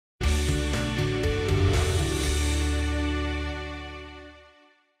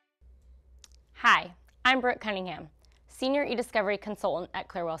I'm Brooke Cunningham, Senior eDiscovery Consultant at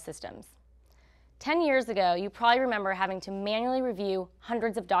Clearwell Systems. 10 years ago, you probably remember having to manually review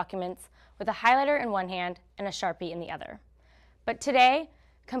hundreds of documents with a highlighter in one hand and a Sharpie in the other. But today,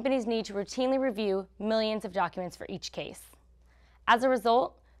 companies need to routinely review millions of documents for each case. As a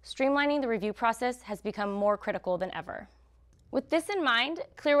result, streamlining the review process has become more critical than ever. With this in mind,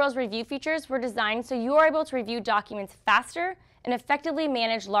 Clearwell's review features were designed so you are able to review documents faster and effectively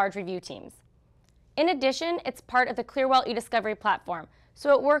manage large review teams. In addition, it's part of the Clearwell eDiscovery platform,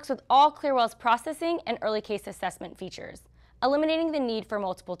 so it works with all Clearwell's processing and early case assessment features, eliminating the need for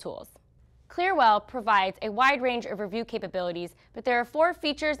multiple tools. Clearwell provides a wide range of review capabilities, but there are 4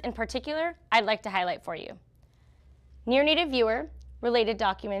 features in particular I'd like to highlight for you: near-native viewer, related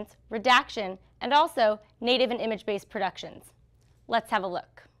documents, redaction, and also native and image-based productions. Let's have a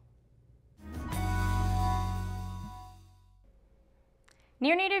look.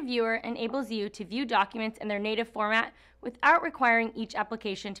 Near-native viewer enables you to view documents in their native format without requiring each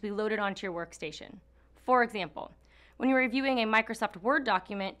application to be loaded onto your workstation. For example, when you're reviewing a Microsoft Word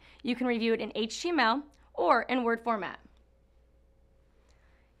document, you can review it in HTML or in Word format.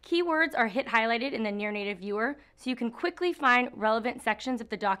 Keywords are highlighted in the near-native viewer, so you can quickly find relevant sections of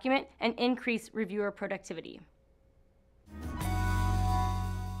the document and increase reviewer productivity.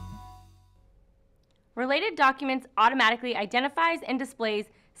 Related documents automatically identifies and displays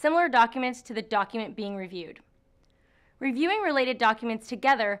similar documents to the document being reviewed. Reviewing related documents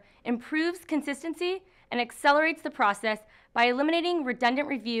together improves consistency and accelerates the process by eliminating redundant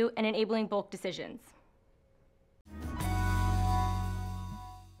review and enabling bulk decisions.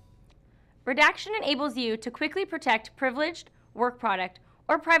 Redaction enables you to quickly protect privileged, work product,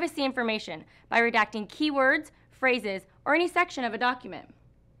 or privacy information by redacting keywords, phrases, or any section of a document.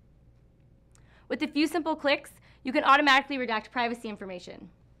 With a few simple clicks, you can automatically redact privacy information,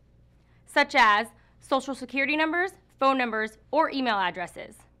 such as social security numbers, phone numbers, or email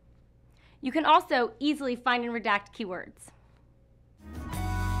addresses. You can also easily find and redact keywords.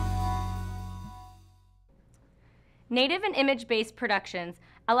 Native and image-based productions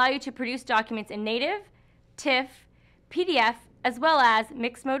allow you to produce documents in native, TIFF, PDF, as well as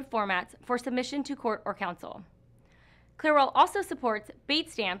mixed mode formats for submission to court or counsel. Clearwell also supports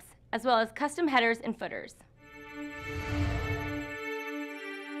bait stamps as well as custom headers and footers.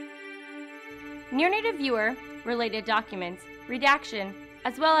 Near-native viewer, related documents, redaction,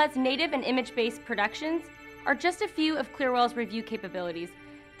 as well as native and image-based productions are just a few of Clearwell's review capabilities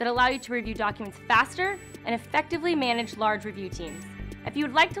that allow you to review documents faster and effectively manage large review teams. If you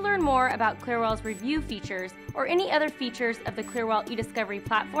would like to learn more about Clearwell's review features or any other features of the Clearwell eDiscovery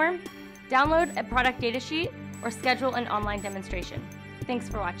platform, download a product datasheet or schedule an online demonstration. Thanks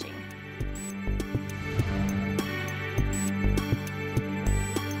for watching.